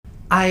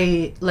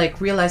I like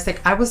realized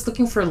like I was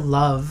looking for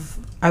love.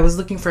 I was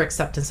looking for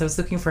acceptance. I was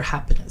looking for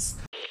happiness.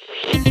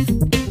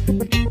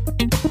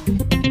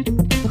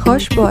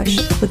 Roche Bosch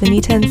with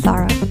Anita and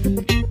Sarah.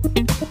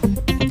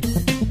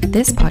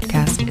 This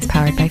podcast is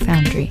powered by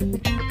Foundry,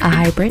 a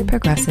hybrid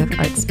progressive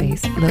art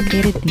space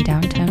located in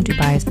downtown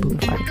Dubai's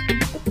Boulevard.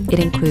 It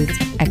includes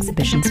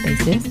exhibition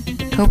spaces,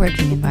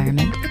 co-working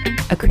environment,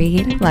 a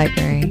creative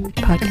library,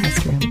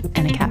 podcast room,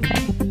 and a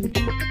cafe.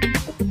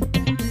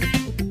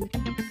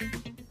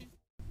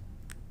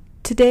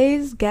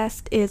 Today's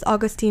guest is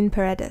Augustine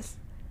Paredes,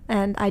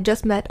 and I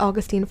just met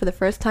Augustine for the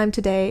first time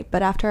today,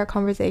 but after our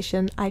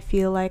conversation, I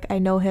feel like I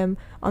know him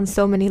on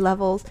so many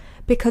levels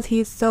because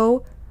he's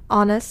so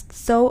honest,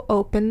 so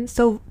open,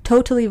 so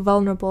totally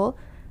vulnerable,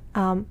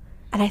 and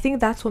I think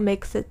that's what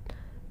makes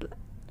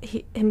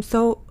him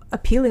so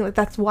appealing. Like,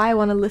 that's why I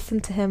want to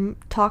listen to him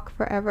talk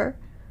forever.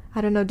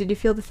 I don't know, did you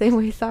feel the same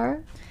way,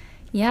 Sarah?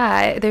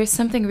 Yeah, there's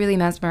something really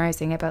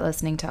mesmerizing about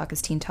listening to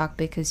Augustine talk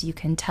because you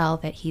can tell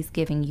that he's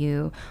giving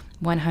you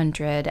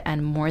 100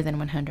 and more than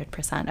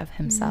 100% of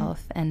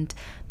himself. And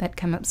that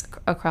comes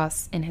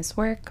across in his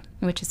work,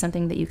 which is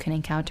something that you can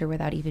encounter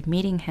without even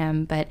meeting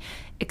him. But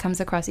it comes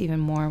across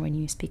even more when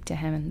you speak to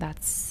him. And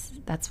that's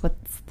what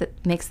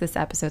makes this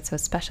episode so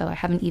special. I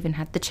haven't even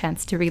had the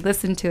chance to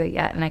re-listen to it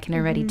yet. And I can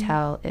already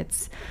tell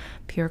it's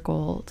pure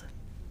gold.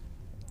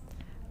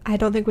 I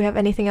don't think we have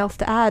anything else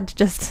to add.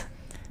 Just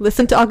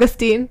listen to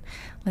Augustine.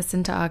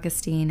 Listen to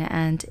Augustine,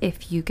 and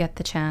if you get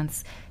the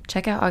chance,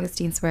 check out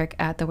Augustine's work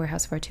at the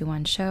Warehouse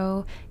 421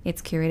 show.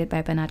 It's curated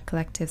by Banat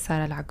Collective,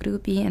 Sara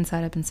Al-Agroubi and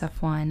Sara bin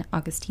Safwan.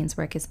 Augustine's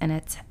work is in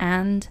it,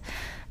 and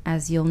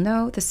as you'll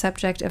know, the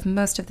subject of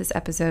most of this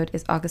episode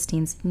is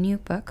Augustine's new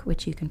book,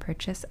 which you can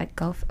purchase at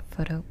Gulf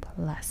Photo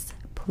Plus.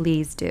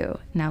 Please do.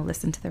 Now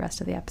listen to the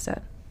rest of the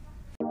episode.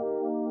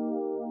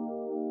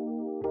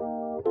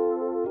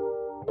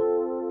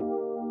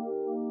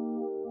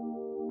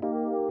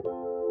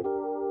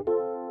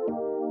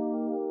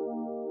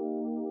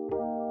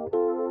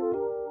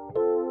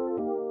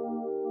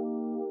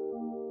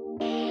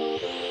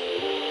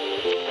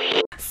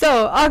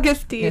 So,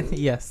 Augustine.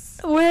 Yes.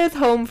 Where's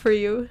home for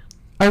you?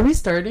 Are we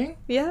starting?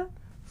 Yeah?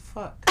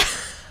 Fuck.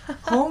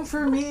 Home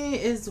for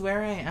me is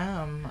where I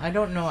am. I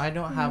don't know. I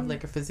don't have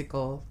like a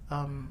physical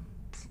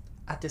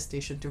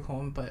attestation to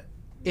home, but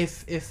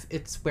if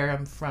it's where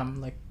I'm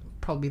from, like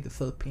probably the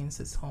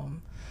Philippines is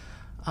home.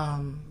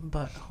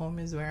 But home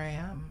is where I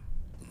am.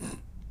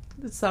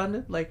 It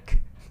sounded like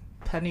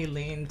Penny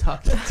Lane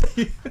talking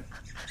to you.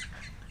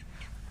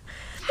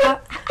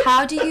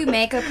 How do you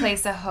make a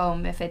place a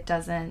home if it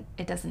doesn't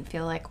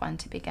feel like one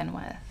to begin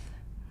with?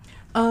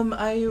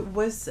 I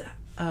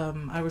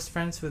was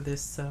friends with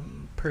this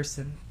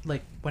person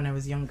like when I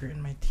was younger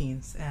in my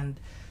teens, and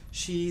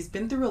she's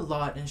been through a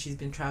lot, and she's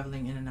been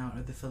traveling in and out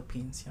of the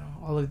Philippines, you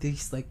know, all of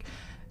these like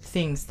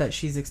things that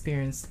she's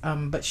experienced.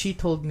 But she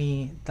told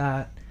me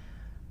that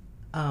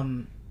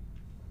home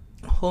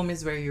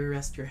is where you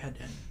rest your head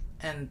in,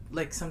 and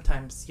like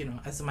sometimes, you know,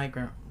 as a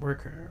migrant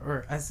worker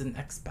or as an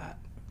expat,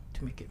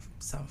 to make it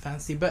sound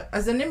fancy, but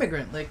as an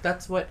immigrant, like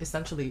that's what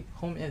essentially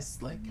home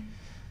is. Like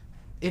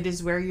it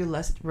is where you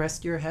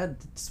rest your head.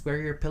 It's where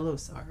your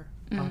pillows are.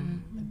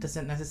 It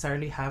doesn't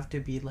necessarily have to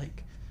be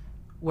like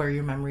where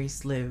your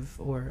memories live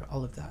or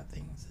all of that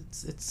things.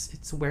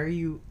 It's where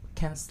you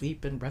can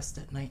sleep and rest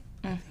at night.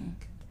 I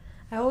think.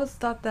 I always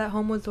thought that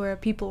home was where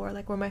people were,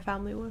 like where my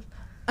family was.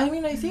 I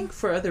mean, I think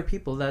for other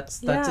people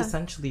that's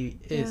essentially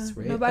is,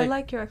 right? No, but I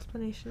like your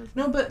explanation.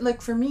 No, but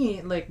like for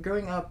me, like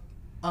growing up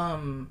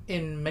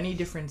in many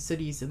different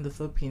cities in the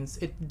Philippines,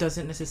 it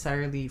doesn't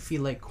necessarily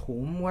feel like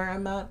home where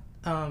I'm at.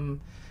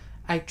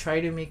 I try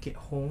to make it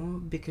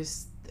home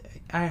because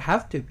I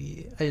have to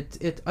be.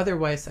 It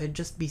otherwise I'd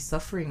just be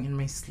suffering in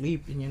my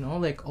sleep, and you know,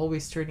 like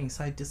always turning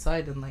side to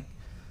side, and like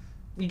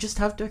you just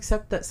have to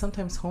accept that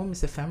sometimes home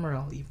is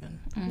ephemeral even.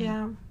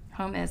 Yeah.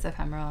 Home is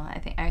ephemeral.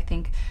 I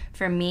think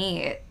for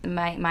me,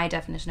 my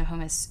definition of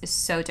home is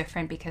so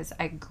different because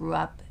I grew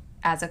up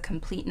as a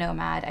complete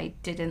nomad. I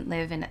didn't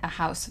live in a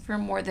house for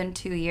more than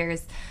 2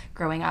 years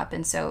growing up,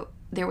 and so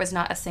there was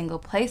not a single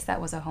place that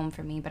was a home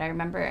for me. But I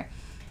remember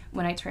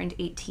when I turned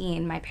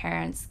 18, my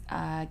parents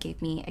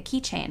gave me a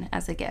keychain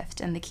as a gift,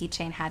 and the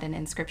keychain had an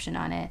inscription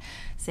on it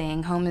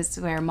saying, "Home is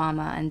where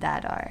Mama and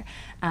Dad are."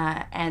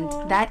 And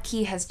that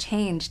key has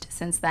changed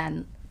since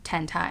then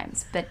 10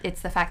 times, but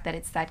it's the fact that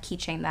it's that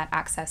keychain, that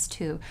access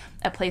to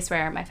a place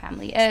where my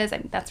family is. I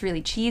mean, that's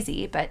really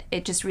cheesy, but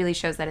it just really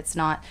shows that it's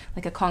not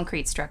like a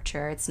concrete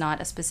structure. It's not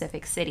a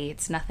specific city.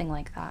 It's nothing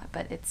like that,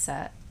 but it's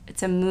a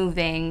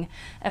moving,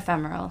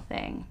 ephemeral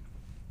thing.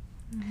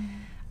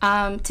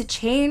 To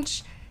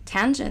change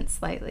tangent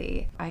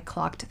slightly, I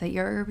clocked that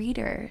you're a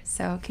reader.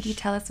 So could you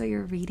tell us what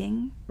you're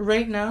reading?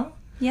 Right now?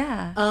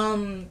 Yeah.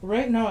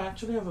 Right now I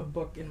actually have a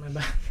book in my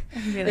bag.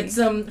 Really? It's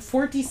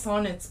 40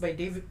 Sonnets by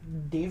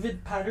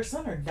David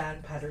Patterson or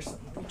Dan Patterson.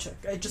 Let me check.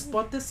 I just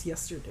bought this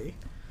yesterday.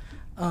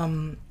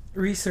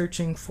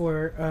 Researching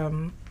for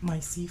my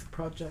SEEF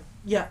project.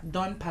 Yeah,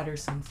 Don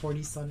Patterson,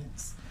 40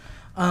 Sonnets.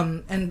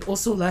 And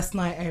also last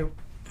night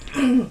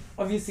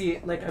obviously,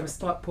 like, I was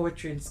taught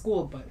poetry in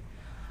school, but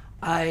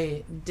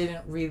I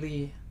didn't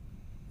really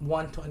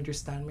want to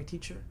understand my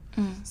teacher.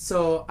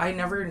 So I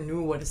never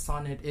knew what a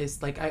sonnet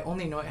is. Like, I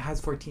only know it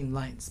has 14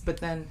 lines. But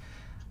then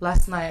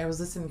last night I was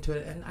listening to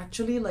it, and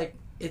actually, like,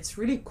 it's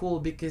really cool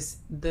because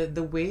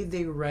the way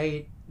they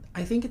write,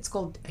 I think it's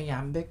called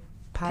iambic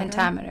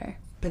pattern.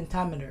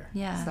 Pentameter.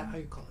 Yeah. Is that how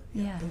you call it?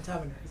 Yeah.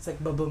 Pentameter. It's like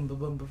ba-boom,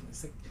 ba-boom, ba-boom.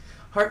 It's like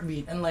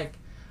heartbeat. And, like,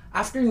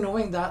 after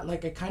knowing that,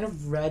 like, I kind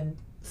of read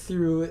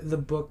through the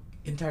book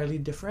entirely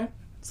different.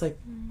 It's like,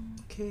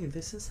 okay,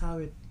 this is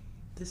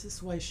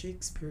why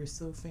Shakespeare is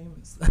so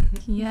famous.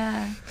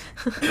 Yeah.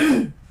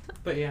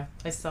 But yeah,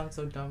 I sound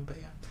so dumb, but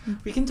yeah.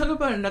 We can talk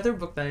about another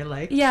book that I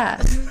like.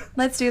 Yeah.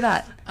 Let's do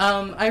that.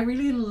 I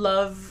really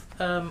love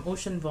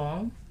Ocean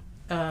Vuong.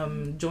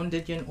 Joan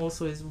Didion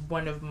also is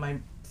one of my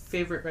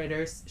favorite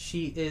writers.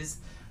 She is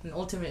an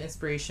ultimate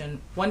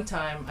inspiration. One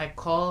time I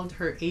called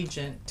her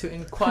agent to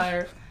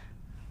inquire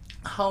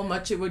how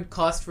much it would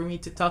cost for me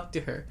to talk to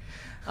her.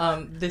 I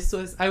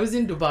was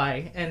in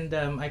Dubai, and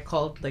I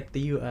called, like,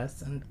 the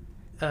US, and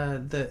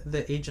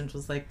the agent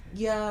was like,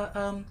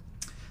 yeah,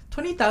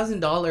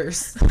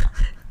 $20,000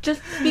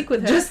 Just speak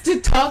with her. just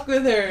to talk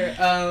with her.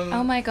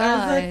 Oh my I was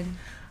god. like,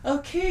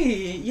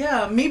 okay,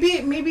 yeah,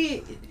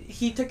 maybe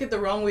he took it the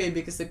wrong way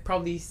because it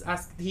probably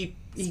asked he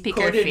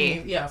Speaker quoted fee.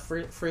 me, yeah,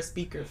 for a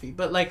speaker fee.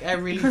 But, like, I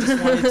really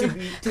just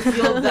wanted to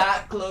feel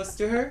that close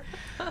to her.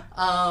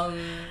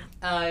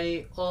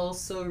 I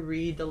also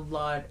read a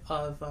lot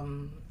of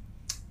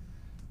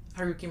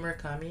Haruki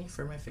Murakami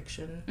for my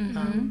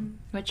fiction.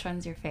 Which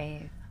one's your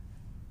fave?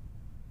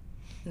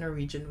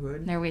 Norwegian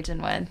Wood.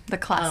 Norwegian Wood, the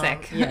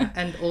classic. Yeah,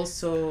 and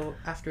also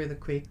After the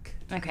Quake.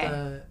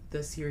 Okay.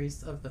 The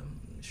series of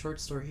short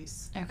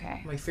stories.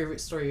 Okay. My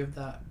favorite story of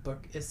that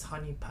book is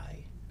Honey Pie.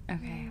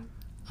 Okay.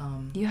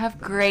 Um, You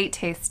have great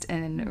taste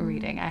in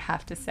reading, I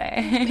have to say.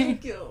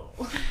 Thank you.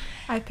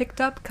 I picked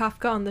up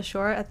Kafka on the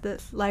Shore at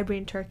this library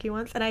in Turkey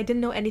once, and I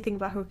didn't know anything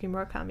about Haruki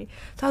Murakami.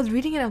 So I was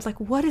reading it, and I was like,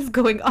 what is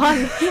going on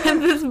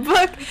in this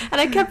book? And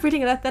I kept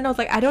reading it, and then I was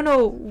like, I don't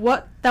know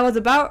what that was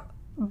about,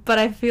 but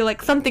I feel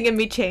like something in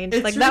me changed.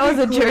 It's like, that was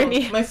really a cool.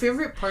 journey. My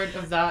favorite part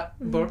of that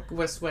book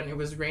was when it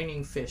was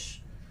raining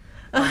fish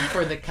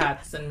for the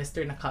cats, and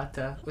Mr.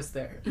 Nakata was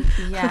there.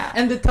 Yeah.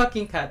 And the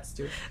talking cats,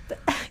 too.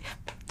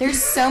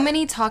 There's so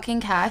many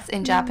talking cats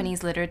in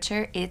Japanese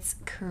literature. It's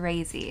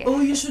crazy. Oh,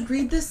 you should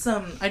read this.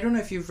 I don't know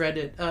if you've read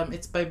it.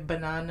 It's by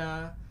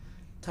Banana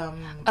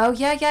Oh,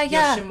 yeah.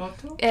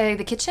 Yoshimoto.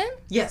 The Kitchen?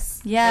 Yes.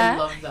 Yeah. I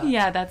love that.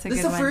 Yeah, that's a This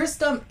is good the one.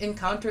 first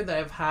encounter that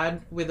I've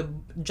had with a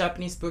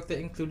Japanese book that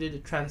included a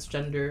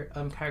transgender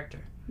character.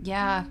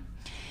 Yeah.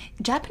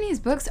 Japanese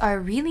books are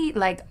really,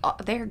 like,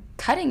 they're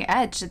cutting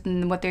edge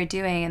in what they're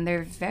doing, and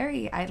they're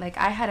very,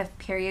 I had a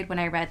period when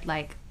I read,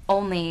 like,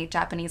 only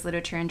Japanese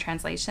literature in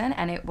translation,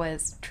 and it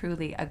was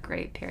truly a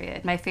great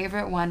period. My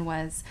favorite one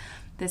was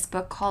this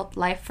book called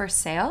Life for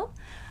Sale.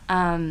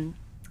 I'm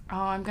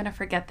going to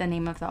forget the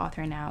name of the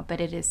author now, but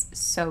it is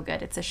so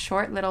good. It's a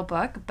short little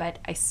book, but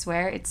I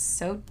swear it's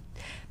so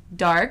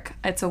dark.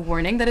 It's a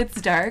warning that it's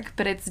dark,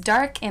 but it's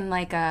dark in,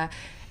 like, a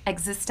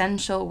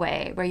existential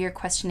way where you're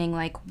questioning,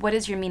 like, what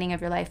is your meaning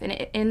of your life? And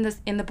in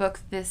the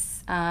book,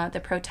 this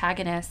the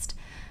protagonist,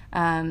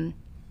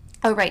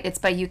 it's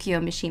by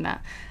Yukio Mishima.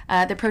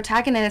 The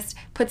protagonist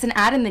puts an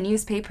ad in the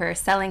newspaper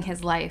selling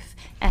his life,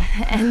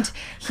 and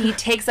he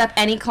takes up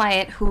any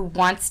client who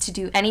wants to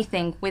do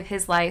anything with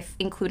his life,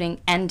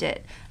 including end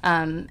it.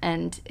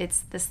 And it's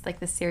this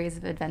series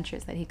of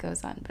adventures that he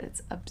goes on, but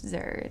it's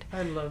absurd.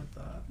 I love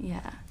that.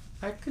 Yeah.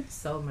 I could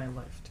sell my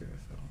life to a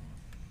film,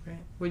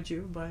 right? Would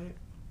you buy it?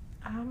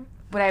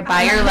 Would I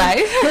buy your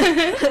life?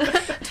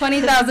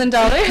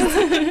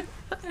 $20,000?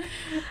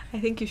 I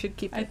think you should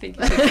keep it. I think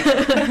you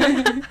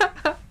should.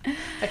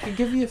 I could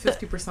give you a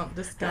 50%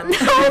 discount No,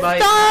 if you buy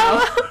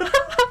stop!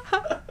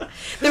 it now.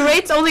 The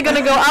rate's only going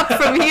to go up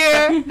from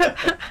here.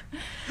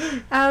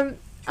 I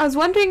was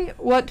wondering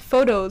what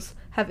photos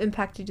have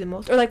impacted you the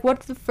most, or, like,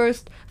 what's the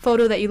first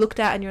photo that you looked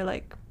at and you're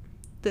like,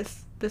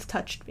 this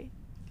touched me.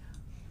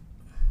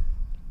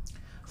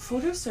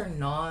 Photos are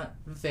not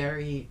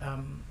very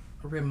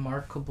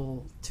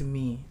remarkable to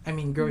me. I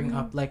mean, growing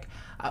up, like,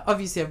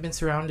 obviously I've been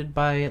surrounded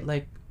by,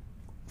 like,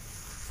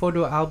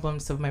 photo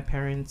albums of my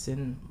parents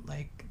in,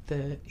 like,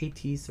 the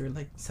 80s or,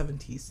 like,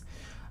 70s.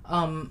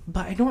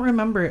 But I don't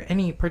remember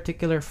any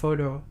particular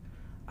photo.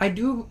 I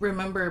do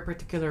remember a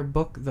particular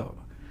book, though.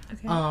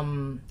 Okay.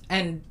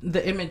 And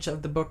the image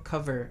of the book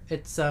cover,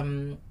 it's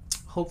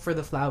Hope for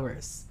the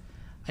Flowers.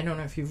 I don't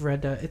know if you've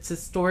read that. It's a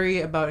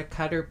story about a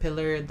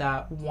caterpillar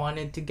that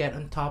wanted to get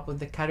on top of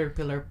the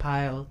caterpillar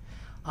pile,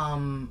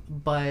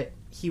 but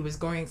he was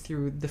going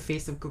through the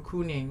phase of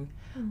cocooning.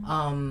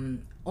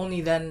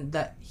 Only then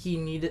that he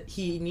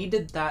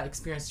needed that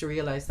experience to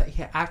realize that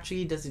he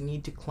actually doesn't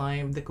need to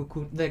climb the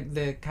cocoon,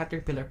 the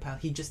caterpillar pile.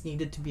 He just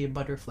needed to be a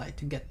butterfly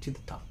to get to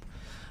the top.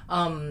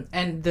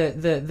 And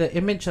the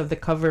image of the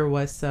cover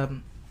was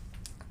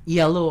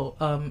yellow,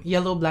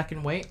 black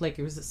and white, like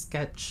it was a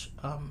sketch,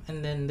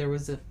 and then there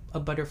was a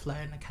butterfly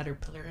and a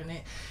caterpillar, and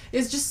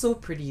it's just so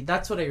pretty.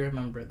 That's what I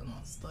remember the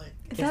most. Like,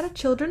 is that a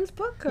children's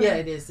book? Yeah,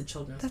 it is a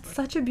children's book. That's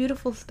such a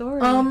beautiful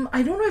story.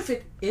 I don't know if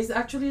it is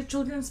actually a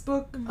children's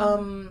book,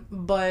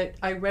 but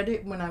I read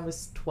it when I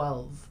was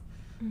 12.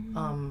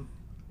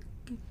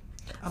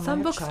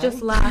 Some books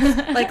just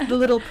last, like The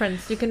Little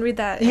Prince. You can read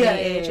that at any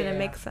age, and it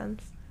makes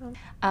sense.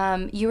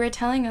 You were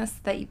telling us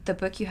that the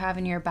book you have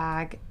in your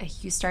bag,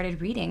 you started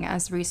reading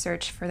as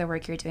research for the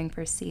work you're doing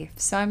for SEAF.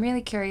 So I'm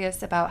really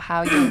curious about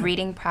how your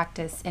reading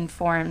practice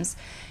informs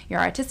your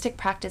artistic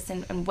practice,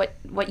 and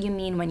what you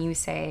mean when you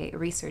say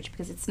research,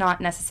 because it's not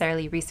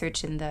necessarily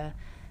research in the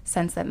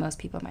sense that most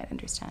people might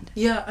understand.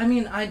 Yeah, I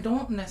mean, I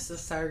don't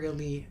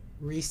necessarily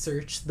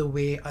research the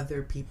way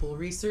other people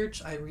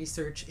research. I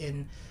research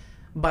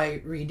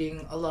by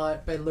reading a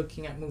lot, by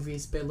looking at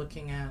movies, by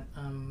looking at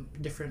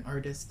different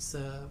artists'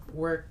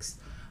 works.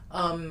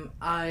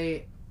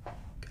 I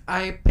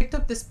picked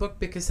up this book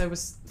because I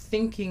was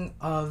thinking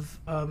of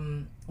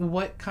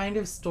what kind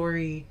of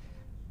story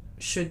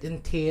should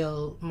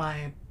entail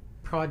my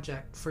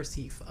project for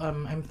SEAF.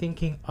 I'm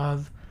thinking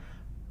of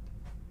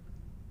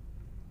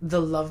the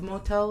Love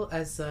Motel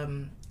as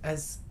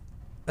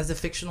a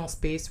fictional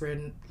space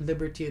where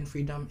liberty and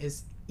freedom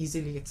is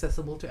easily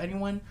accessible to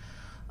anyone.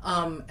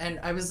 And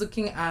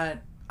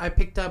I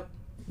picked up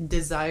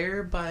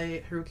Desire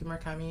by Haruki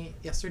Murakami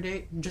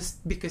yesterday,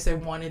 just because I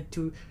wanted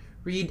to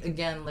read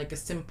again like a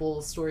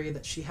simple story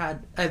that he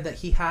had,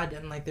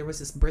 and like there was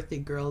this birthday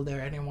girl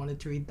there, and I wanted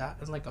to read that,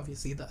 and like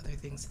obviously the other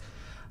things.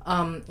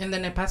 And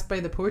then I passed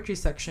by the poetry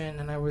section,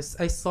 and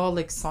I saw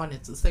like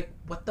sonnets. It's like,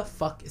 what the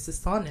fuck is a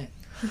sonnet?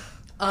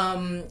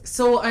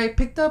 So I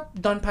picked up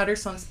Don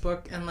Patterson's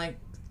book and like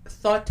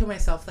thought to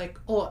myself like,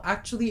 oh,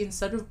 actually,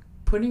 instead of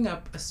putting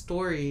up a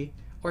story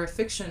or a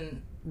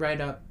fiction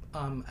write-up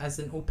as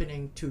an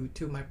opening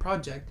to my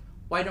project,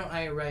 why don't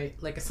I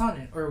write like a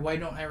sonnet, or why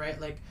don't I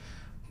write like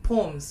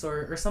poems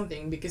or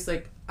something? Because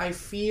like I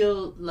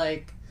feel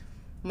like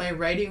my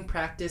writing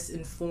practice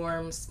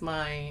informs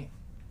my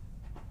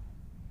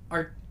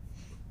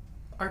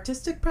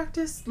artistic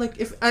practice. Like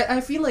if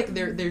I feel like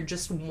they're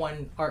just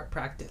one art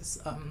practice.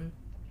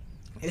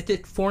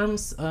 It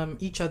forms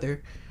each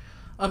other.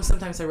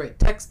 Sometimes I write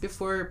text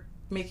before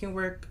making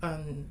work,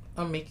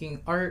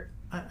 making art.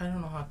 I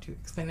don't know how to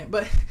explain it,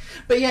 but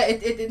yeah,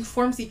 it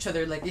informs each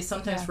other. Like I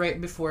sometimes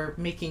write before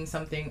making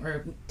something,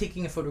 or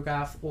taking a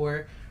photograph,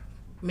 or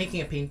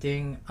making a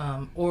painting,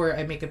 or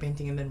I make a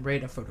painting and then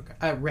write a photograph.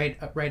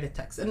 Write a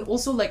text, and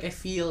also like I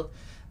feel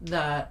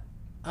that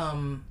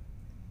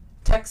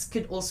text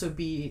could also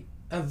be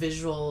a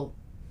visual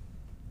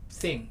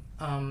thing.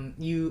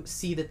 You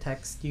see the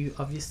text, you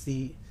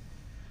obviously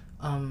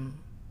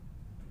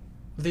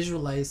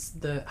visualize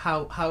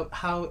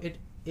how it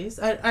is.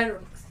 I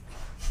don't.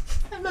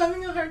 I'm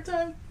having a hard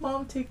time.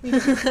 Mom, take me.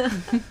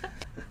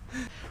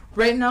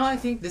 Right now, I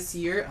think this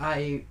year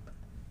I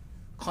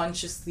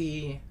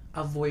consciously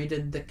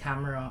avoided the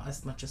camera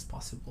as much as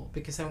possible,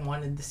 because I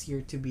wanted this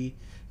year to be,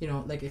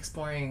 like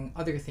exploring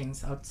other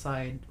things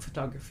outside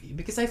photography,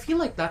 because I feel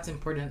like that's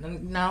important.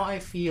 And now I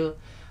feel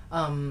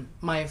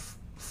my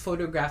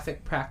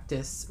photographic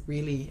practice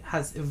really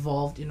has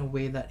evolved in a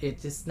way that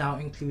it is now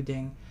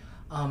including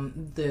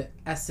the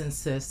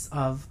essences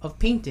of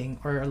painting,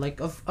 or like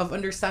of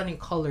understanding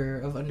color,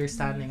 of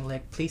understanding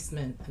like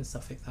placement and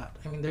stuff like that.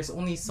 I mean, there's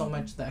only so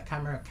much that a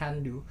camera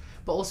can do,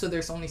 but also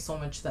there's only so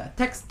much that a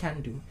text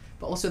can do,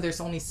 but also there's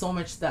only so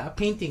much that a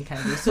painting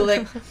can do. So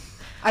like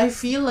I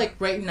feel like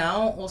right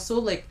now also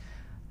like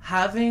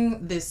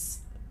having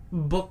this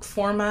book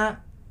format,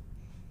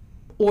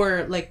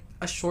 or like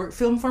a short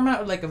film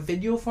format, or like a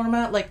video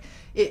format, like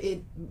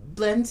it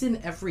blends in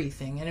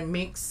everything, and it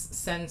makes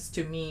sense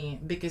to me,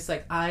 because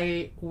like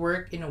I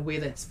work in a way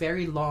that's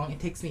very long. It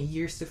takes me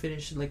years to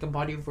finish like a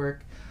body of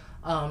work,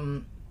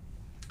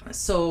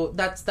 so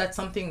that's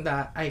something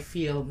that I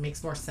feel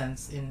makes more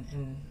sense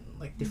in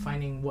like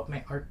defining what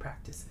my art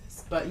practice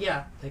is. But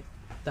yeah, like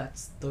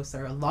those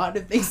are a lot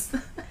of things.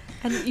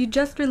 And you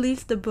just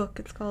released a book.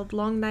 It's called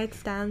Long Night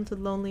Stands with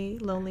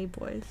Lonely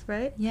Boys,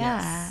 right? Yeah.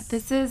 Yes.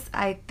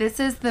 This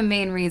is the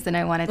main reason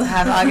I wanted to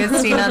have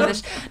Augustine on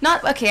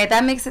the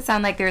that makes it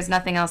sound like there's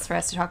nothing else for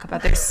us to talk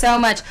about. There's so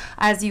much.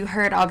 As you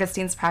heard,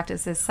 Augustine's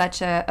practice is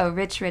such a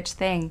rich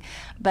thing.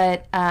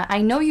 But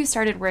I know you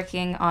started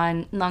working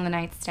on Long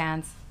Night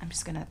Stands. I'm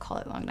just going to call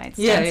it Long Night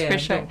Stands for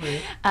sure.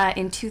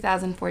 In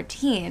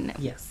 2014.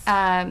 Yes.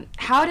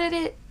 How did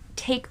it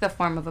take the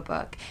form of a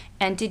book,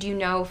 and did you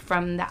know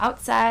from the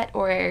outset,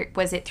 or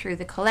was it through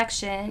the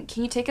collection?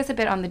 Can you take us a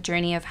bit on the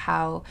journey of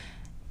how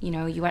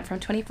you went from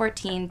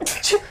 2014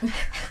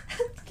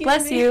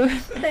 bless you.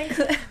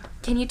 Thanks.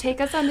 Can you take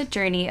us on the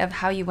journey of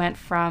how you went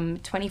from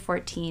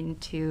 2014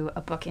 to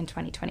a book in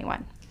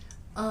 2021?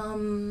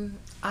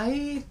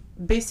 I've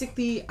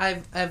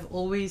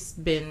always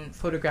been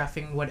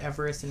photographing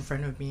whatever is in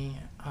front of me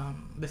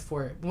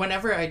before.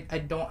 Whenever I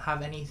don't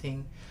have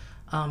anything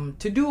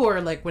to do,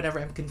 or like whenever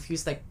I'm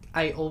confused, like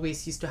I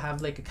always used to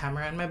have like a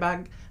camera in my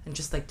bag and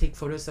just like take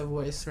photos of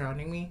what is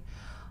surrounding me.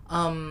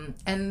 And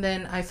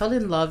then I fell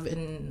in love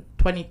in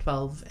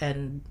 2012,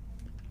 and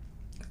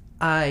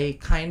I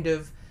kind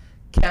of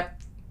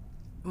kept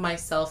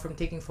myself from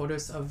taking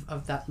photos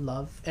of that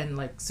love and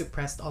like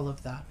suppressed all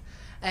of that.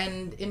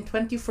 And in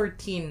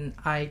 2014,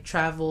 I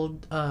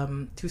traveled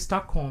to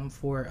Stockholm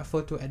for a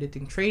photo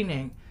editing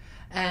training.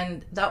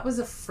 And that was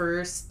the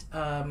first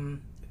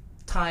time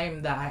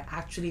that I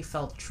actually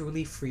felt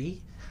truly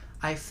free.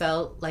 I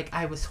felt like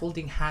I was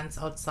holding hands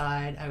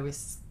outside. I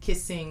was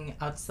kissing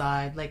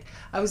outside. Like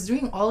I was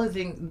doing all of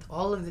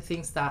the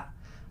things that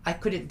I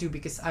couldn't do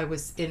because I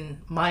was in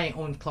my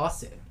own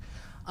closet.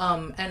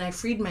 And I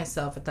freed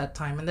myself at that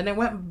time. And then I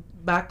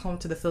went back home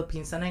to the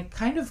Philippines, and I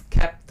kind of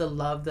kept the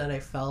love that I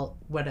felt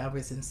when I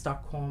was in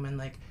Stockholm, and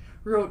like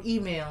wrote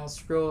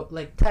emails, wrote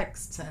like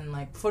texts, and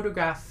like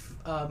photograph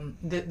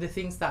the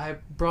things that I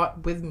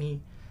brought with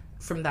me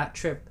from that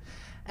trip.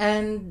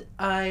 And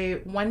I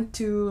went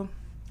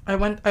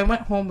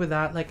home with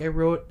that. Like I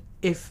wrote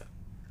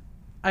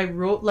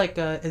like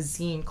a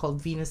zine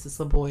called Venus is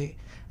a Boy,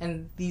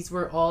 and these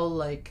were all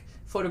like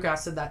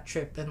photographs of that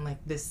trip and like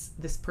this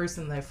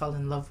person that I fell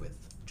in love with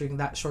during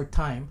that short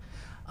time.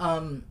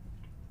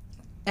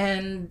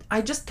 And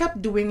I just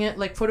kept doing it,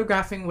 like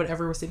photographing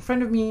whatever was in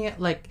front of me,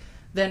 like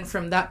then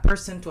from that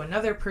person to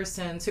another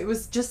person. So it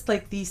was just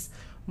like these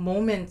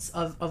moments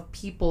of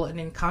people and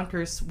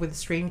encounters with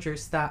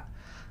strangers that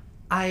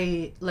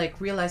I like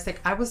realized like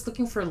I was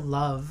looking for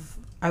love,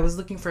 I was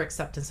looking for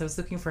acceptance, I was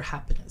looking for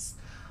happiness.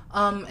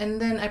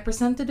 And then I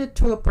presented it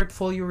to a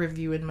portfolio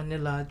review in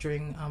Manila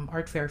during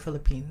Art Fair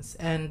Philippines,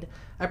 and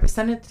I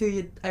presented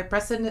it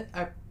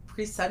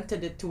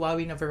to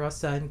Wawi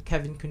Navarrosa and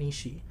Kevin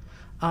Kunishi.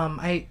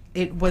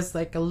 It was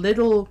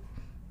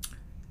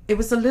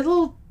a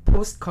little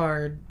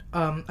postcard,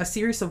 a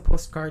series of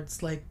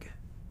postcards, like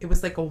it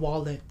was like a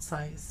wallet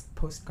size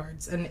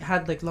postcards, and it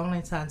had like Long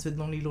Night Stands with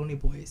Lonely Lonely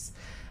Boys,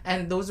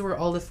 and those were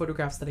all the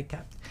photographs that I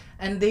kept.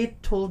 And they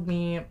told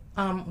me,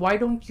 why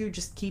don't you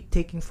just keep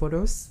taking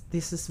photos?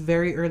 This is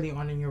very early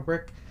on in your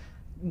work.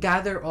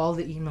 Gather all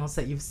the emails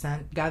that you've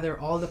sent, gather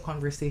all the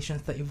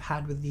conversations that you've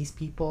had with these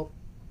people.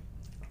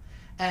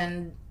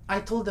 And I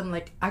told them,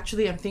 like,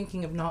 actually, I'm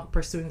thinking of not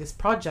pursuing this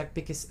project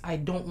because I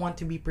don't want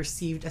to be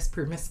perceived as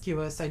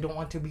promiscuous. I don't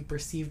want to be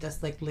perceived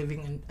as like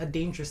living a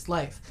dangerous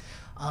life.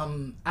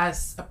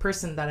 As a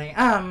person that I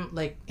am,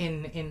 like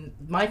in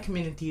my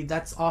community,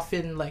 that's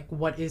often like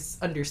what is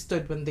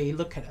understood when they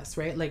look at us,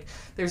 right? Like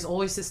there's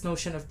always this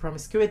notion of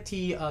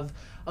promiscuity, of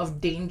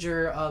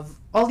danger, of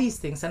all these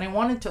things, and I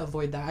wanted to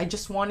avoid that. I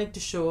just wanted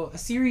to show a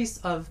series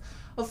of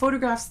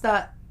photographs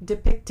that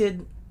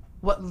depicted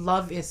what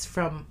love is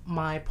from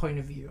my point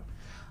of view.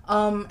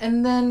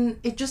 And then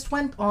it just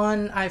went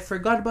on. I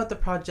forgot about the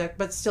project,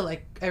 but still,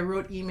 I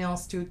wrote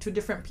emails to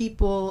different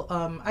people.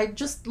 I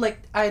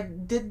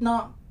did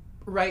not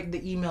write the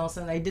emails,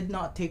 and I did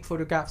not take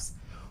photographs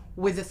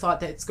with the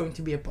thought that it's going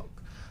to be a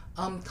book.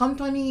 Come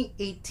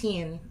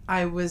 2018,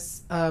 I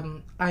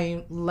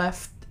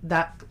left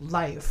that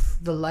life,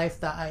 the life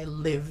that I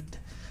lived,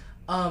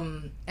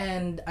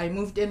 and I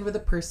moved in with a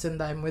person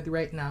that I'm with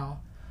right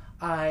now.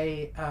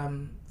 I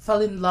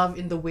fell in love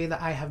in the way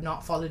that I have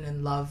not fallen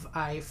in love.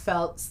 I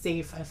felt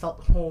safe. I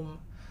felt home.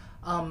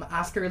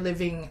 After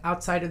living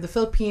outside of the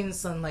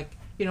Philippines and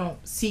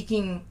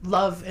seeking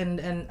love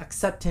and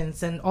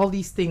acceptance and all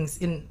these things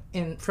in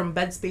from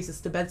bed spaces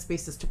to bed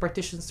spaces to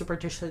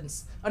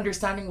partitions,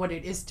 understanding what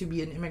it is to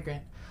be an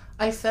immigrant,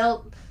 I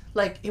felt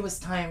like it was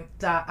time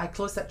that I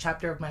closed that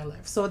chapter of my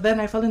life. So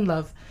then I fell in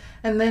love,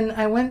 and then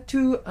I went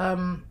to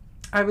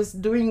I was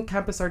doing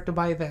Campus Art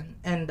Dubai then,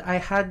 and I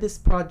had this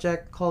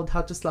project called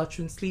How to Slouch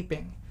When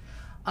Sleeping.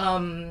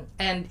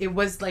 And it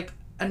was like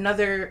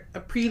a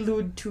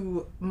prelude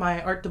to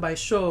my Art Dubai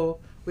show,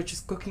 which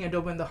is Cooking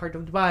Adobo in the Heart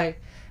of Dubai.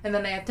 And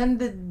then I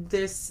attended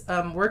this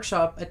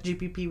workshop at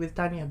GPP with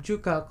Tanya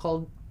Abjuka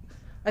called,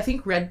 I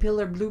think, Red Pill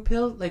or Blue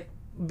Pill, like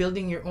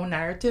building your own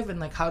narrative and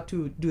like how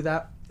to do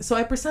that. So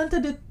I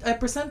presented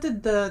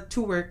the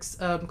two works,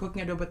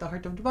 Cooking Adobo at the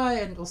Heart of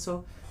Dubai and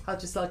also How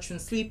to Slouch When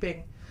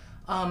Sleeping,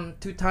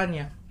 to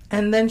Tanya.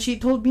 And then she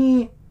told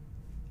me,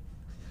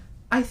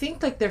 I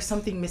think like there's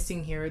something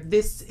missing here.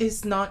 This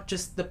is not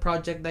just the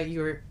project that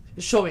you're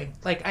showing.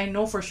 Like I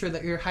know for sure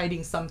that you're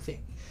hiding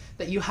something,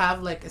 that you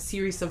have like a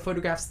series of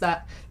photographs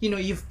that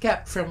you've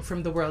kept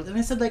from the world. And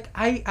I said, like,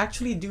 I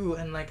actually do.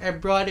 And like I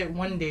brought it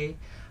one day.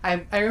 I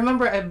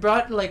remember I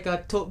brought like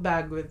a tote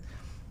bag with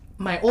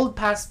my old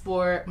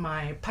passport,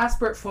 my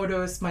passport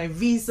photos, my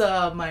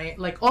visa, my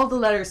like all the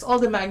letters, all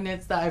the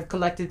magnets that I've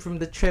collected from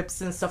the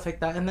trips and stuff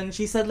like that. And then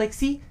she said, like,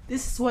 see,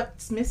 this is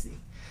what's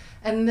missing.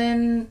 And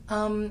then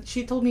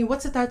she told me,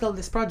 what's the title of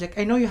this project?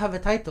 I know you have a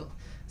title.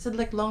 I said,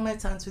 like, Long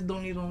Night Stands with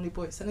Lonely Lonely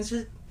Boys. And it's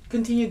just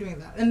continue doing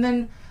that. And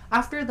then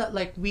after that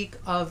like week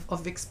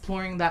of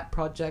exploring that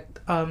project,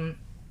 I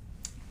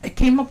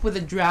came up with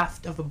a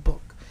draft of a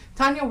book.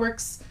 Tanya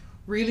works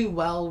really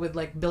well with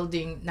like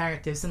building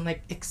narratives and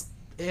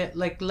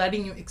like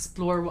letting you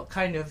explore what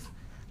kind of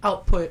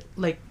output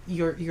like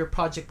your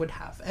project would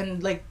have.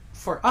 And like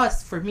for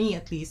us, for me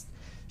at least,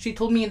 she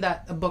told me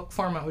that a book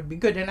format would be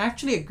good, and I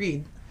actually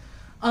agreed.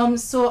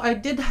 So I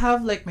did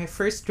have like my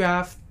first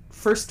draft,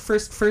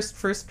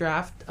 first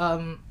draft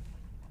in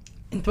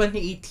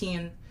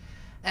 2018,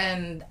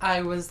 and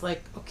I was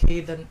like, okay,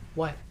 then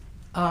what?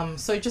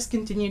 So I just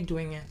continued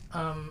doing it,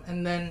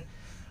 and then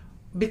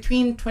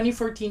between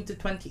 2014 to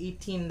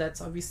 2018,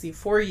 that's obviously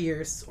 4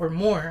 years or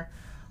more.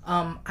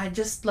 I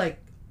just like,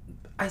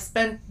 I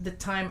spent the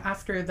time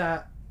after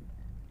that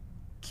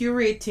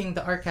curating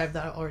the archive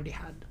that I already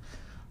had.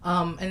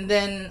 And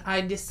then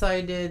I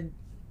decided,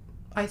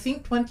 I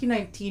think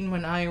 2019,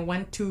 when I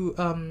went to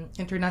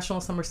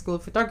International Summer School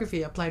of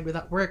Photography, applied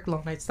without work,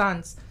 Long Night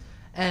Stands,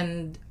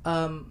 and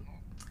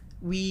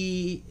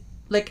we,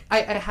 like, I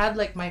had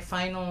like my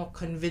final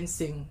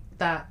convincing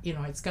that, you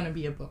know, it's gonna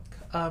be a book.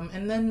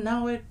 And then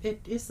now it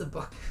is a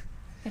book.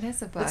 It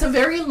is a book. It's a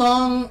very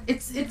long,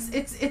 it's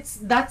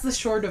that's the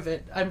short of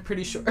it, I'm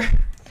pretty sure.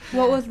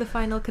 What was the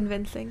final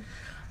convincing?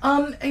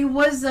 It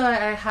was,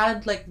 I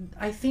had like,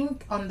 I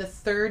think on the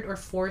 3rd or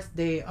 4th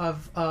day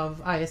of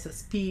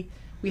ISSP,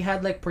 we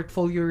had like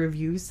portfolio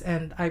reviews,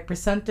 and I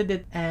presented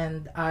it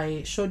and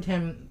I showed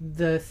him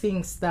the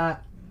things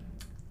that,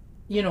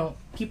 you know,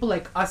 people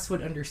like us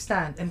would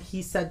understand. And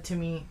he said to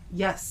me,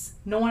 yes,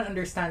 no one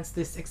understands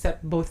this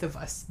except both of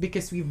us,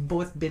 because we've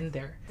both been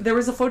there. There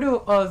was a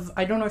photo of,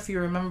 I don't know if you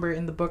remember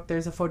in the book,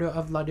 there's a photo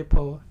of La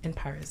Depot in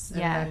Paris.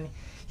 Yeah. And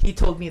he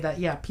told me that,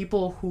 yeah,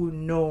 people who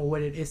know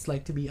what it is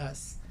like to be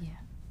us, yeah,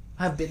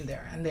 have been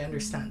there and they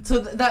understand. So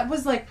that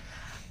was like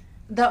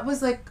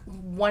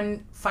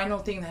one final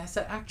thing that I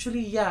said,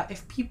 actually, yeah,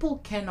 if people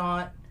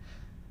cannot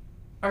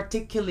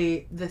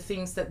articulate the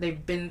things that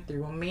they've been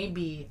through,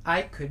 maybe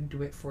I could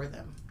do it for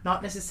them.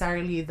 Not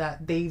necessarily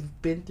that they've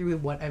been through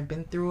what I've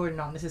been through, or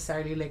not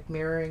necessarily like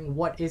mirroring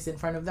what is in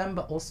front of them,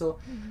 but also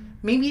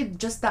maybe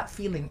just that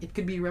feeling. It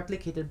could be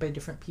replicated by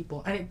different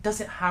people, and it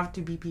doesn't have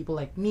to be people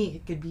like me.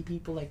 It could be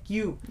people like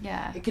you.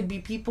 Yeah. It could be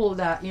people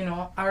that, you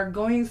know, are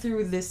going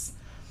through this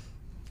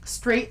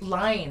straight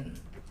line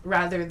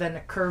rather than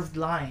a curved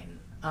line.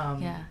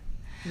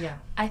 Yeah.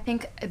 I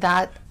think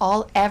that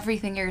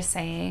everything you're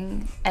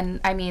saying, and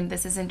I mean,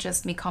 this isn't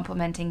just me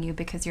complimenting you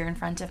because you're in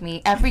front of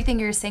me, everything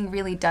you're saying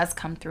really does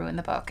come through in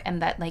the book,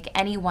 and that like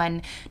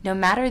anyone, no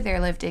matter their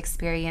lived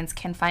experience,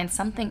 can find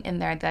something in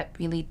there that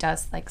really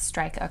does like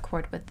strike a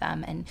chord with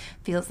them and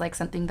feels like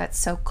something that's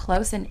so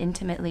close and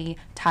intimately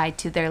tied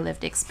to their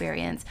lived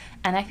experience.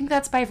 And I think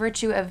that's by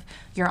virtue of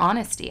your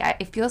honesty.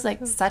 It feels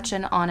like such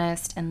an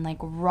honest and like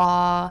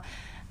raw,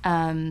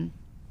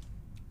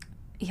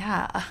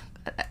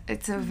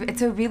 it's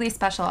a really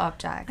special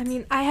object. I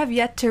mean, I have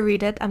yet to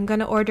read it. I'm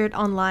gonna order it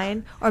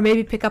online, or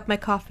maybe pick up my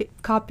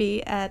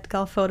copy at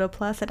Galphoto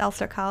Plus at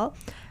Ulster Cal,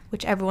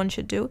 which everyone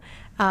should do.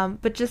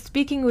 But just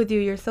speaking with you,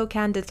 you're so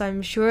candid, so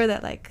I'm sure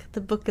that like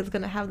the book is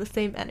gonna have the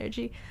same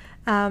energy.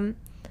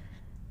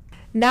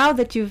 Now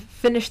that you've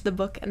finished the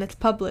book and it's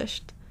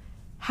published,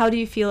 how do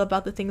you feel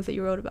about the things that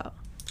you wrote about?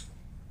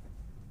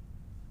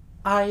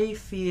 I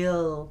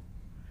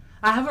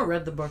haven't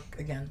read the book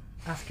again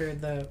after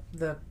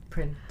the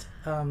print.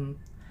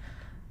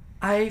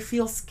 I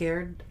feel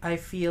scared. I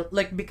feel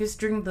like, because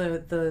during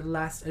the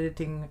last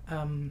editing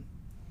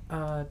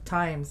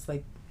times,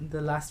 like the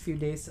last few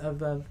days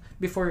of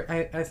before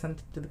I sent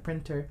it to the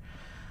printer,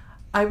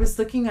 I was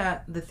looking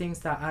at the things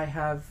that I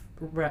have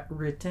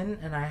written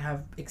and I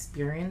have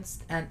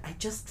experienced, and I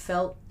just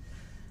felt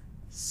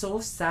so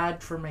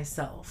sad for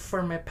myself,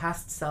 for my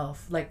past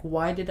self. Like,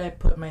 why did I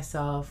put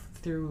myself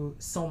through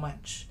so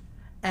much?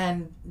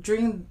 And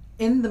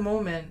in the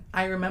moment,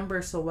 I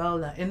remember so well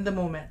that in the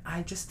moment,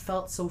 I just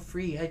felt so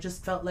free. I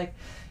just felt like,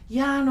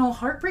 yeah, no,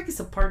 heartbreak is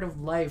a part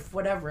of life,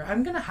 whatever.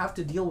 I'm going to have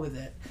to deal with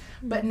it.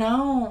 But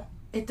now,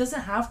 it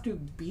doesn't have to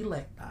be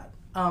like that.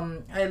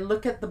 I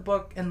look at the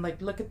book and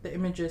like look at the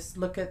images,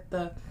 look at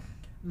the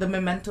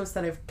mementos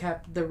that I've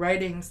kept, the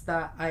writings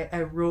that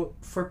I wrote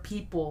for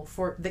people,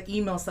 for the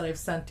emails that I've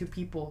sent to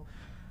people.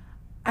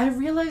 I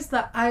realized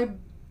that I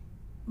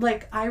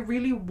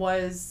really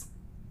was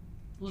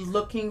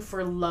looking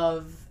for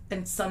love,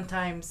 and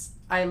sometimes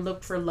I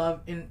looked for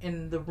love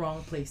in the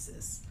wrong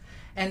places,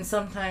 and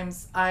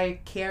sometimes I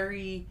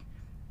carry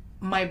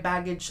my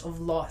baggage of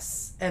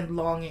loss and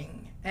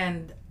longing,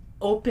 and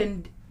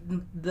opened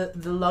the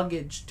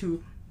luggage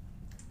to,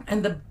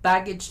 and the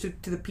baggage to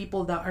the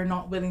people that are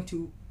not willing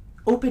to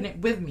open it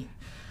with me.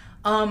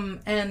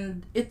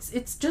 And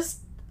it's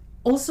just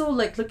also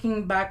like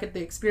looking back at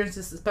the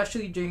experiences,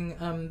 especially during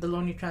the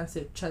Lonely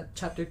Transit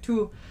chapter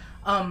 2.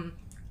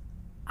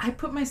 I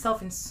put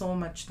myself in so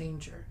much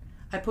danger.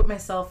 I put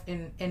myself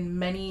in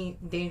many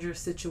dangerous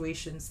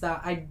situations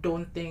that I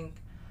don't think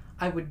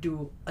I would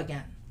do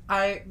again.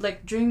 I,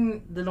 like,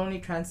 during the Lonely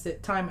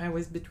Transit time, I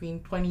was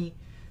between 20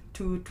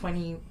 to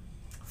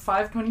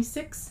 25,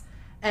 26.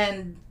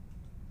 And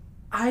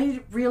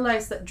I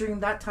realized that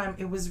during that time,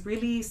 it was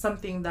really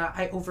something that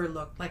I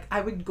overlooked. Like,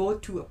 I would go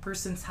to a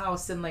person's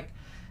house and, like,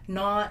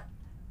 not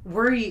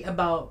worry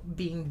about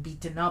being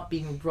beaten up,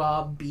 being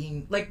robbed,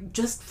 being like,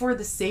 just for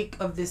the sake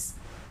of this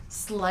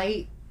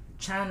slight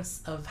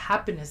chance of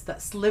happiness,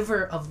 that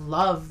sliver of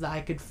love that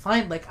I could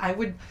find. Like, I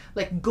would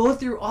like go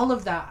through all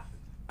of that.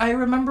 I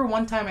remember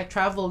one time I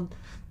traveled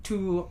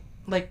to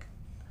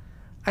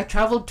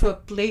a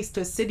place,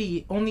 to a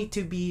city, only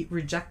to be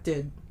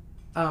rejected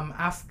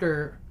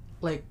after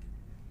like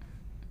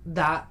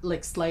that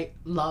like slight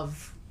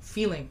love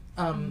feeling.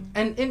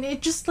 And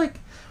it just like,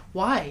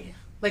 why?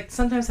 Like,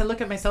 sometimes I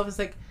look at myself as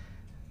like,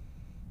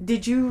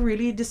 did you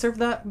really deserve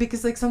that?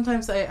 Because like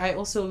sometimes I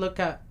also look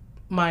at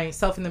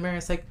myself in the mirror.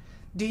 It's like,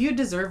 do you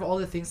deserve all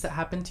the things that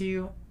happen to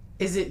you?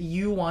 Is it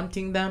you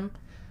wanting them?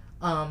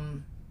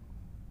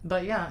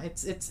 But yeah,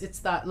 it's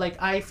that,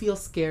 like, I feel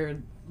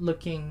scared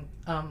looking.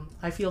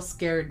 I feel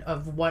scared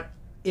of what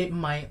it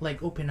might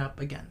like open up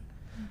again.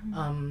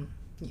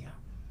 Yeah.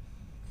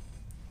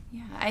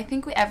 Yeah, I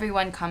think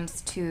everyone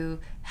comes to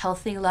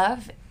healthy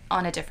love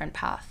on a different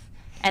path.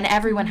 And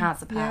everyone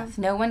has a path.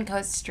 Yeah. No one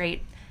goes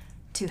straight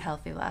to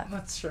healthy love.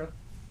 That's true.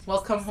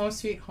 Welcome home,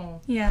 sweet home.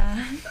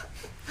 Yeah.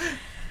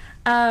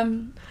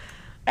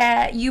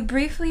 You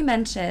briefly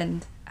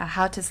mentioned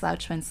How to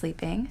Slouch When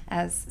Sleeping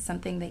as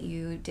something that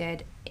you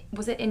did.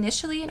 Was it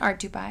initially in Art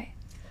Dubai?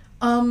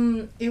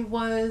 It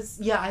was,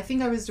 yeah, I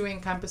think I was doing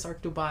Campus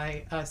Art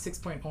Dubai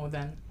 6.0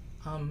 then.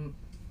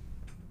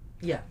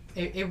 Yeah,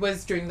 it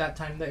was during that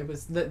time that it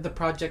was the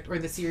project or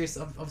the series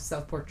of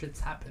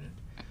self-portraits happened.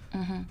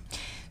 Mm-hmm.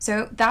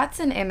 So that's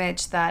an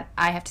image that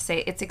I have to say,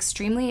 it's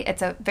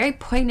a very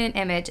poignant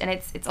image, and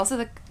it's also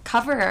the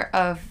cover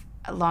of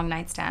Long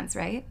Nightstands,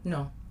 right?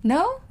 No.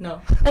 No?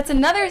 No. That's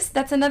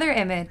another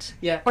image.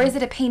 Yeah. Or is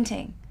it a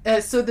painting?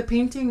 So the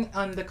painting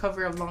on the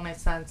cover of Long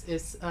Nightstands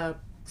is a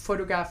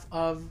photograph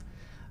of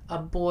a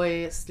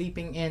boy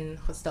sleeping in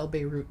Hostel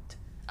Beirut.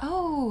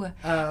 Oh,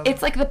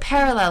 it's like the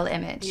parallel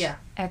image. Yeah.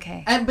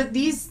 Okay. But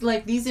these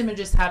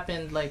images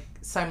happened like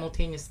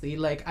simultaneously.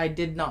 Like, I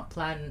did not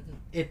plan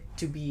it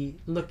to be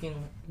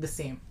looking the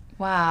same.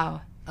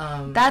 Wow.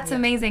 That's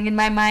amazing in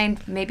my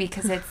mind. Maybe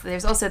because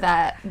there's also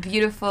that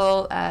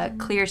beautiful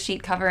clear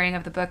sheet covering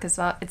of the book as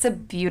well. It's a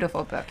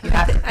beautiful book. You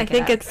have to I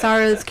think it's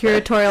Sarah's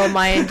curatorial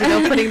mind,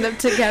 putting them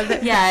together.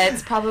 Yeah,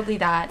 it's probably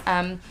that.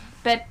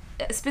 But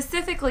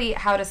specifically,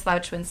 How to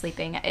Slouch When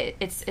Sleeping.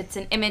 It's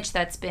an image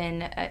that's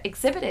been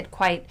exhibited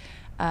quite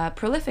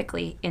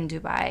prolifically in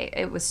Dubai.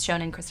 It was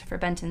shown in Christopher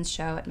Benton's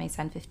show at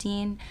Maysan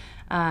 15,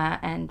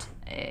 and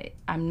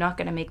I'm not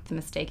going to make the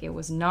mistake. It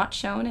was not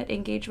shown at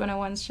Engage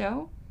 101's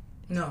show.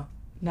 No,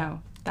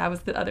 that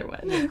was the other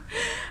one.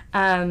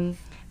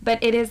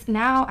 But it is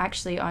now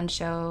actually on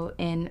show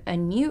in a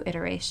new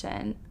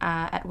iteration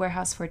at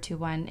Warehouse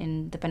 421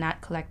 in the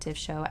Banat Collective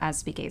show,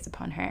 As We Gaze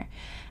Upon Her.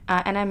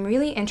 And I'm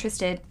really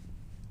interested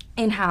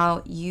in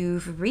how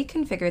you've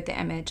reconfigured the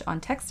image on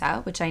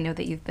textile, which I know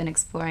that you've been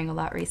exploring a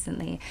lot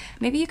recently.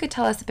 Maybe you could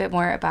tell us a bit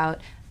more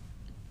about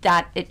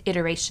that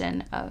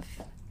iteration of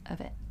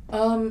it.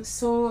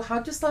 So How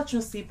to Slouch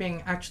When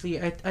Sleeping,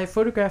 actually, I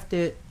photographed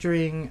it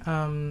during,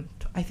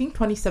 I think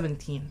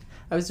 2017.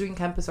 I was doing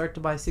Campus Art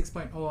Dubai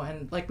 6.0,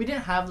 and like, we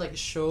didn't have like a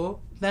show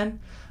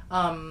then.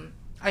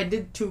 I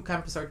did 2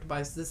 Campus Art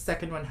Dubais. The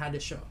second one had a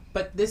show,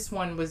 but this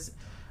one was,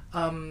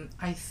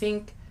 I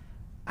think,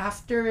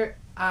 after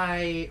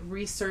I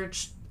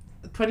researched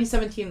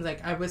 2017,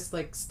 like, I was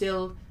like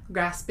still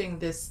grasping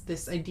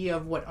this idea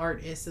of what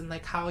art is and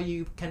like how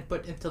you can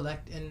put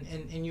intellect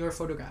in your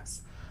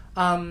photographs.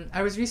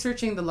 I was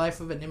researching the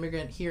life of an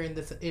immigrant here in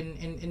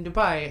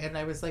Dubai, and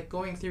I was like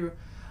going through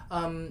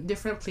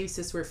different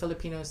places where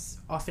Filipinos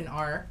often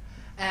are,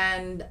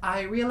 and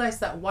I realized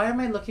that, why am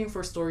I looking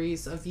for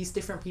stories of these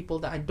different people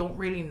that I don't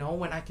really know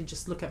when I could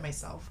just look at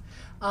myself?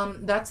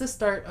 That's the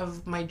start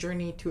of my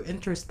journey to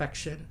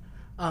introspection,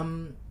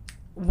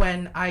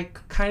 when I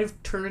kind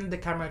of turned the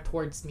camera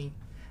towards me,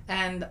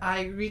 and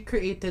I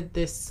recreated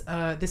this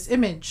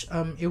image.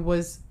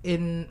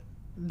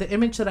 The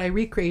image that I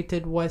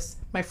recreated was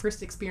my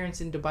first experience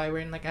in Dubai,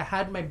 wherein like I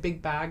had my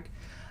big bag,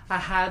 I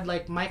had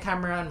like my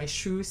camera and my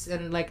shoes,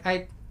 and like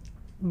I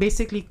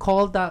basically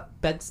called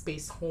that bed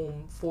space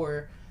home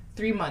for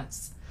 3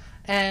 months,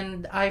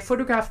 and I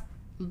photographed,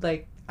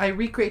 like I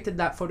recreated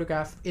that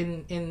photograph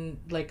in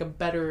like a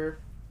better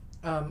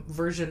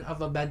version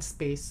of a bed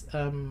space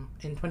in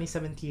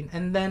 2017,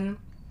 and then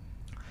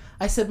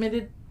I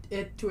submitted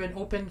it to an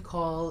open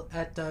call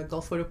at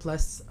Gulf Photo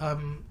Plus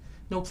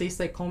No Place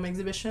Like Home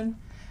exhibition,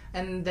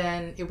 and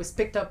then it was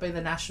picked up by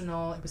the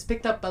National. It was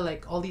picked up by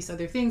like all these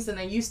other things, and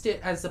I used it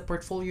as a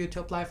portfolio to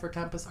apply for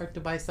Campus Art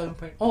Dubai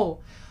 7.0.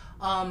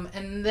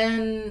 And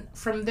then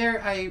from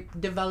there I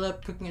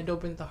developed Cooking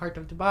Adobo in the Heart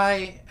of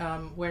Dubai,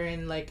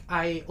 wherein like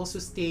I also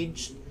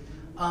staged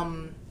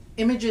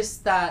images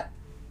that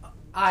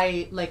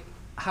I like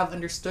have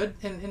understood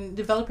in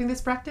developing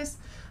this practice.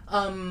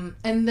 And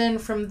then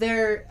from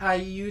there I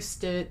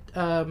used it,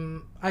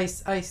 I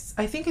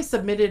think I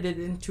submitted it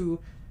into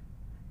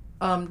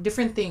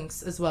different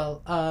things as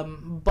well,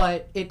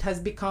 but it has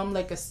become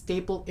like a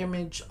staple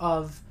image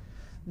of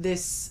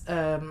this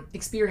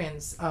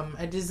experience.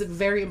 It is a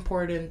very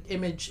important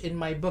image in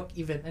my book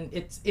even, and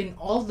it's in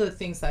all the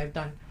things I've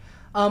done.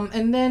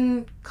 And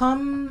then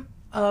come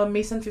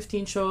Mason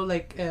 15 show,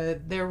 like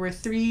there were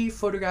 3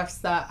 photographs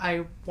that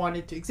I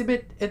wanted to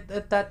exhibit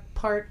at that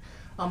part.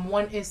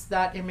 One is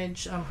that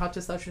image, How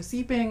to Slouch When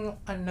Sleeping.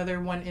 Another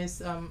one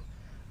is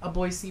A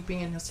Boy Sleeping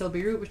in Hostel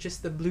Beirut, which is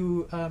the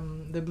blue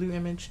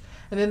image.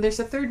 And then there's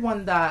a third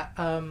one that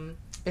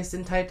is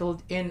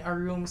entitled In Our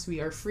Rooms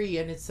We Are Free,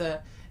 and it's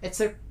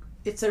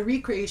a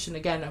recreation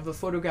again of a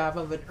photograph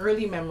of an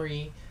early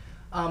memory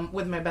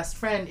with my best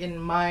friend in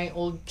my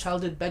old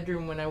childhood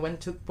bedroom when I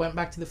went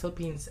back to the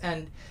Philippines,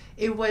 and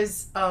it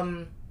was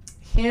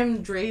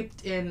him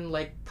draped in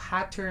like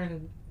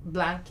patterned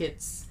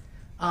blankets,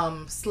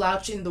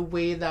 slouch in the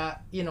way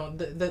that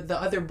the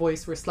other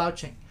boys were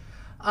slouching,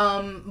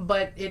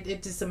 but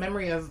it is a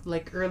memory of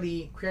like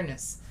early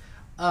queerness.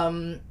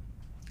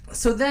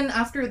 So then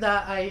after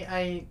that,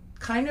 I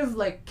kind of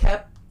like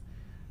kept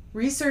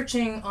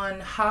researching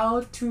on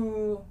how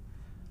to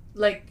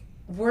like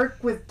work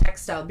with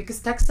textile,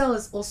 because textile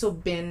has also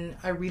been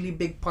a really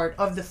big part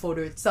of the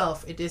photo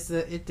itself. It is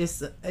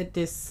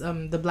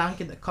the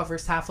blanket that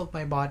covers half of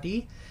my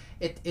body.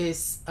 It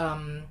is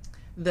the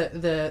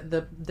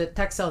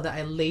textile that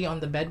I lay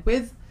on the bed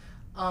with,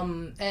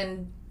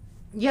 and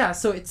yeah,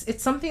 so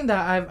it's something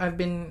that I've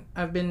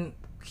been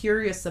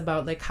curious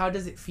about, like how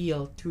does it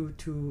feel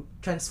to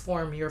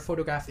transform your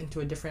photograph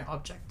into a different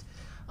object.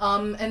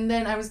 And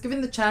then I was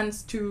given the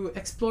chance to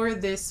explore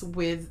this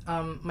with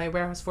my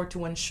Warehouse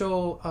 421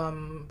 show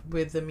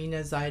with the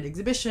Mina Zayed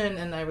exhibition,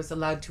 and I was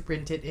allowed to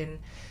print it in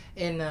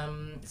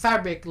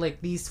fabric,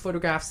 like these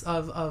photographs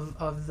of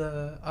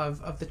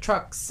the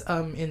trucks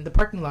in the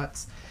parking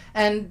lots,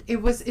 and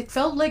it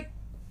felt like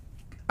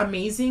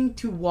amazing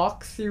to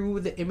walk through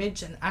the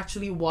image and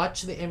actually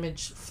watch the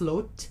image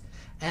float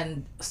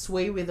and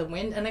sway with the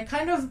wind. And I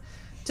kind of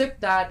took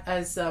that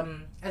as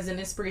an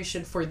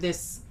inspiration for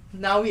this.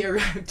 Now we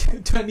arrived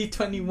to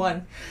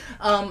 2021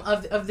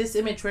 of this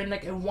image where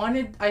like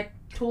I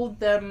told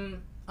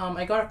them,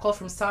 I got a call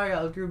from Sarah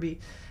Al-Grubi,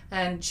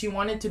 and she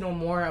wanted to know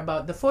more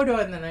about the photo,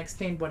 and then I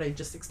explained what I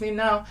just explained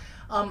now,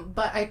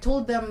 but I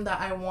told them that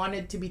I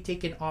wanted to be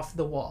taken off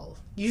the wall.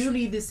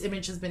 Usually this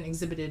image has been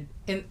exhibited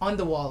on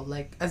the wall,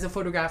 like as a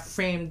photograph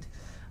framed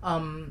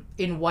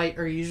in white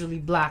or usually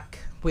black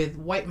with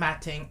white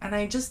matting, and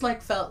I just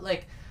like felt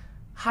like,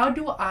 how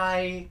do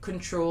I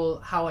control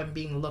how I'm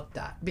being looked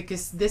at?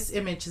 Because this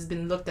image has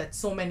been looked at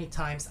so many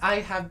times.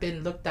 I have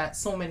been looked at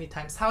so many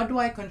times. How do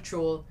I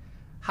control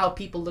how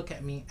people look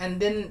at me? And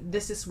then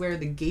this is where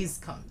the gaze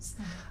comes.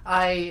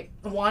 I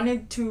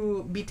wanted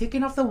to be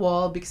taken off the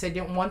wall because I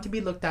didn't want to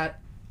be looked at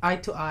eye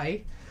to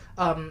eye,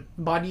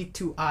 body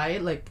to eye,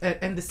 like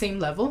and the same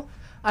level.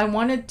 I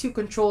wanted to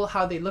control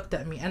how they looked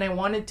at me, and I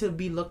wanted to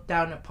be looked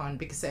down upon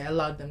because I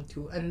allowed them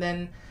to. And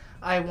then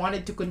I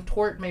wanted to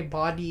contort my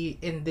body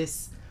in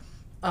this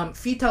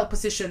fetal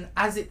position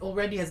as it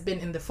already has been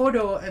in the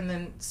photo, and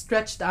then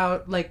stretched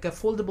out like a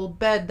foldable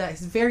bed that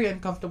is very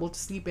uncomfortable to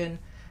sleep in,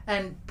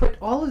 and put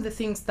all of the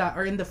things that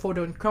are in the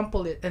photo and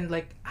crumple it and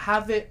like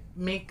have it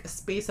make a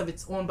space of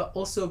its own, but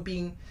also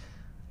being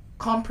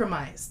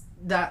compromised.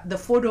 That the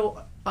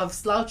photo of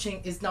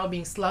slouching is now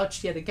being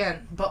slouched yet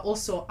again, but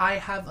also I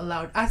have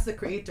allowed, as the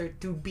creator,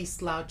 to be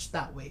slouched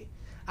that way.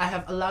 I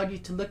have allowed you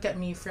to look at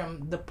me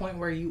from the point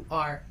where you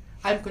are.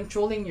 I'm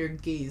controlling your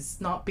gaze,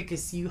 not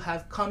because you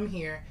have come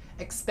here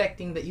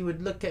expecting that you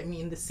would look at me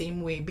in the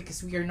same way,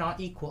 because we are not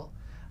equal.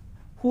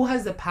 Who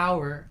has the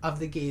power of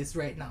the gaze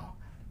right now?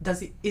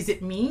 Is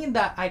it me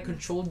that I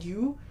controlled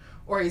you,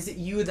 or is it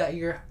you that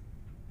you're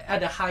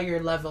at a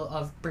higher level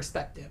of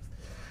perspective?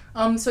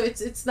 So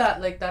it's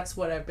that, like, that's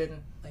what I've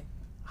been, like,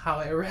 how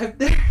I arrived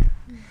there.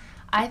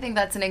 I think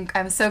that's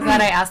I'm so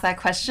glad I asked that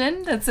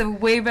question. That's a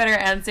way better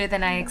answer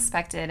than I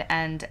expected.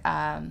 And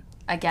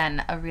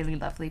again, a really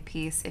lovely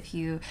piece. If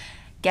you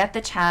get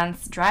the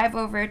chance, drive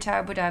over to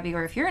Abu Dhabi,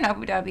 or if you're in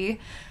Abu Dhabi,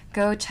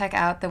 go check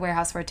out the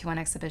Warehouse 421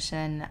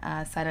 exhibition.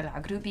 Sarah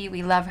Al-Grubi,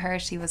 we love her.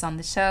 She was on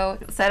the show.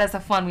 Sarah's a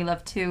fun we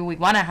love too. We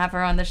want to have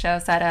her on the show.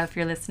 Sarah, if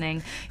you're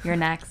listening, you're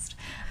next.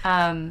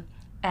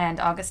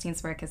 And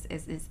Augustine's work is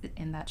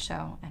in that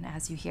show. And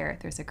as you hear,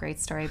 there's a great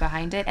story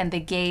behind it. And the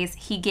gaze,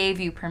 he gave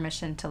you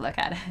permission to look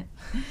at it.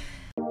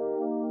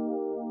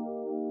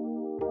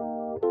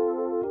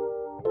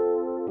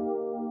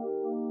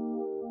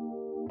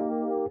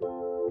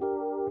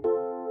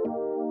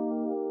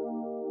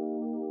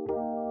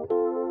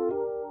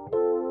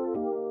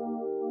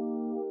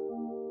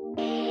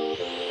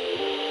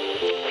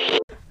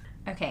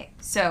 Okay,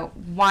 so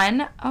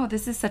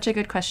this is such a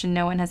good question.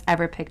 No one has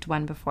ever picked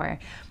one before.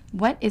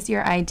 What is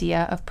your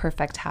idea of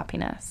perfect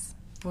happiness?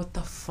 What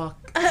the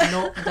fuck?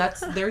 No,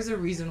 there's a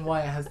reason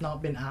why it has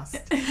not been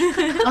asked.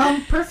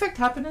 Perfect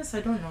happiness?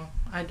 I don't know.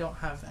 I don't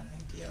have an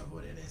idea of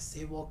what it is.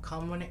 It will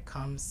come when it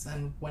comes,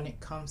 and when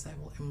it comes, I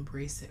will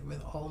embrace it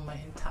with all my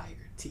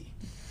entirety.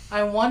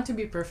 I want to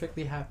be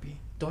perfectly happy.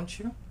 Don't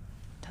you?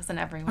 Doesn't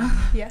everyone?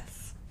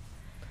 Yes.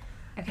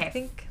 Okay, I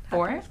think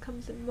 4. happiness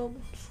comes in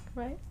moments.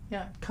 Right.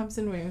 Yeah, it comes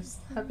in waves.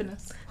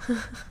 Happiness.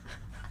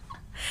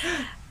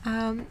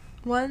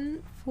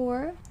 One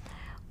for,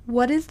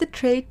 what is the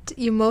trait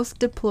you most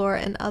deplore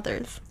in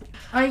others?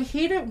 I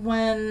hate it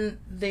when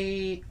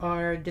they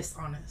are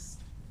dishonest.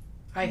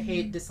 I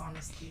hate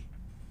dishonesty.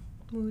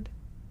 Mood.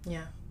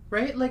 Yeah.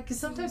 Right? Like, 'cause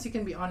sometimes you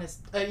can be honest.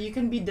 You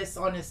can be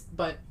dishonest,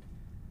 but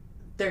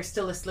there's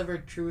still a sliver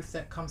of truth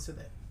that comes with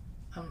it.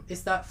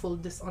 Is that full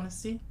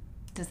dishonesty?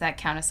 Does that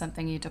count as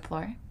something you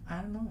deplore?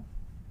 I don't know.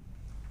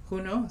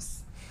 Who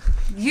knows?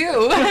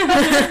 You!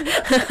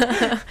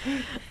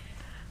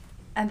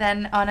 And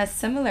then on a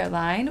similar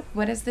line,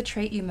 what is the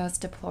trait you most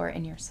deplore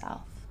in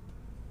yourself?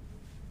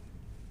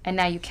 And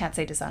now you can't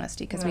say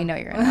dishonesty because we know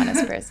you're an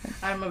honest person.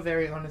 I'm a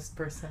very honest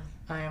person.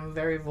 I am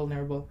very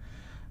vulnerable.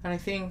 And I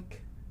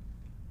think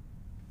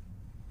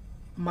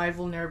my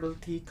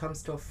vulnerability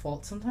comes to a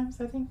fault sometimes,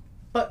 I think.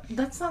 But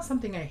that's not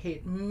something I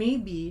hate.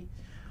 Maybe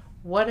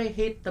what I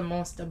hate the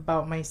most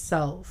about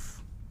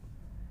myself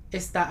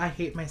is that I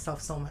hate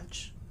myself so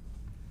much.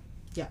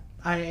 Yeah.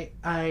 I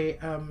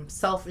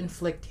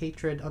self-inflict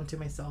hatred onto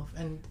myself.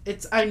 And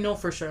I know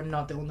for sure I'm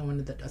not the only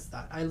one that does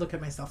that. I look at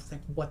myself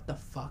like, what the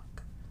fuck?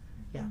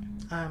 Yeah.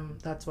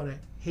 That's what I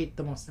hate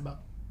the most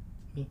about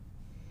me.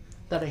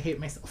 That I hate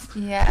myself.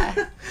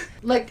 Yeah.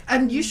 Like,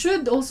 and you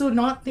should also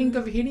not think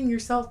of hating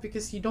yourself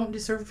because you don't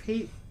deserve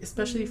hate,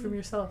 especially from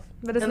yourself.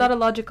 But it's not a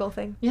logical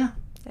thing. Yeah.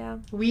 Yeah.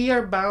 We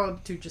are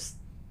bound to just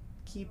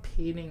keep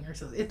hating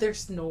ourselves.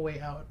 There's no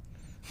way out.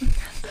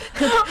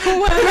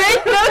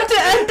 Great note to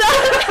end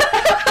on.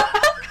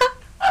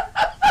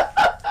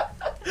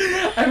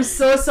 I'm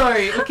so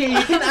sorry. Okay,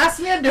 you can ask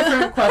me a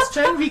different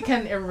question. We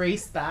can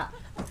erase that.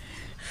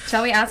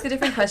 Shall we ask a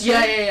different question?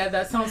 Yeah.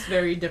 That sounds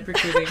very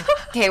deprecating.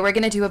 Okay, we're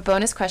going to do a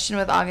bonus question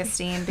with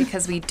Augustine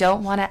because we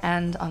don't want to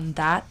end on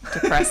that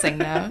depressing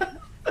note.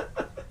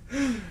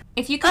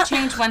 If you could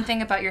change one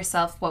thing about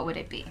yourself, what would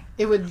it be?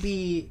 It would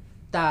be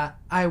that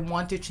I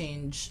want to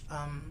change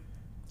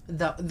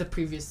the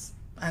previous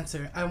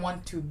answer. I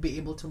want to be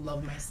able to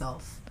love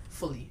myself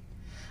fully.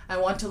 I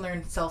want to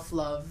learn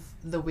self-love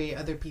the way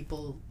other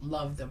people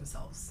love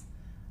themselves.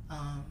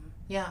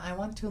 I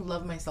want to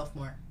love myself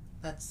more.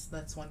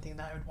 That's one thing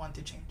that I would want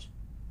to change.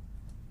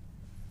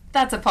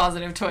 That's a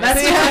positive choice.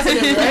 That's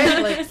positive,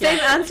 right? Like, Same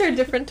answer,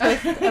 different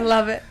twist. I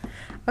love it.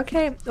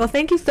 Okay. Well,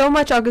 thank you so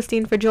much,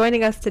 Augustine, for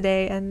joining us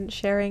today and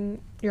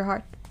sharing your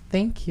heart.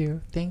 Thank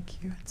you.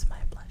 It's my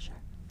pleasure.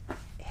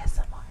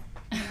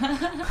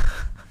 ASMR.